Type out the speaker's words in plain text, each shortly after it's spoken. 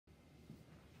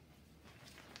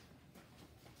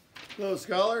Hello,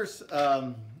 scholars.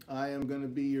 I am going to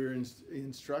be your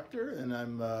instructor, and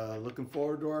I'm looking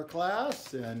forward to our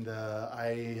class. And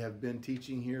I have been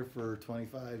teaching here for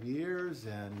 25 years,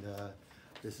 and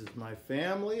this is my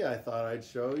family. I thought I'd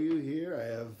show you here.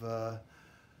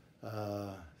 I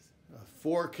have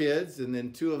 4 kids, and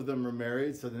then 2 of them are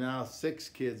married, so now 6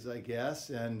 kids, I guess.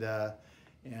 And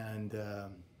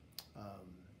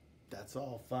that's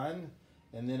all fun.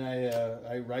 And then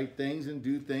I write things and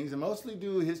do things. I mostly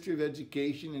do history of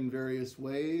education in various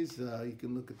ways. You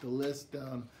can look at the list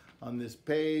down on this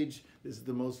page. This is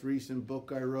the most recent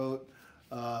book I wrote.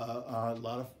 A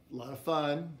lot of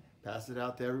fun. Pass it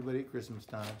out to everybody at Christmas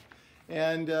time.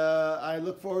 And I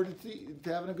look forward to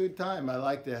having a good time. I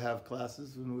like to have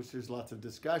classes in which there's lots of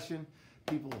discussion,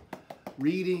 people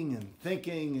reading and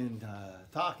thinking and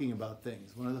talking about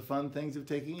things. One of the fun things of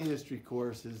taking a history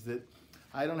course is that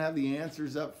I don't have the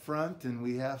answers up front, and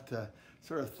we have to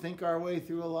sort of think our way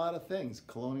through a lot of things.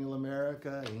 Colonial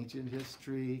America, ancient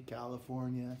history,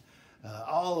 California,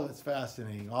 all of it's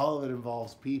fascinating. All of it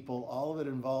involves people. All of it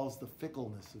involves the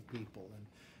fickleness of people. And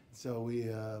so we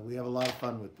have a lot of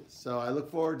fun with this. So I look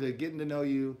forward to getting to know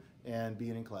you and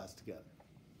being in class together.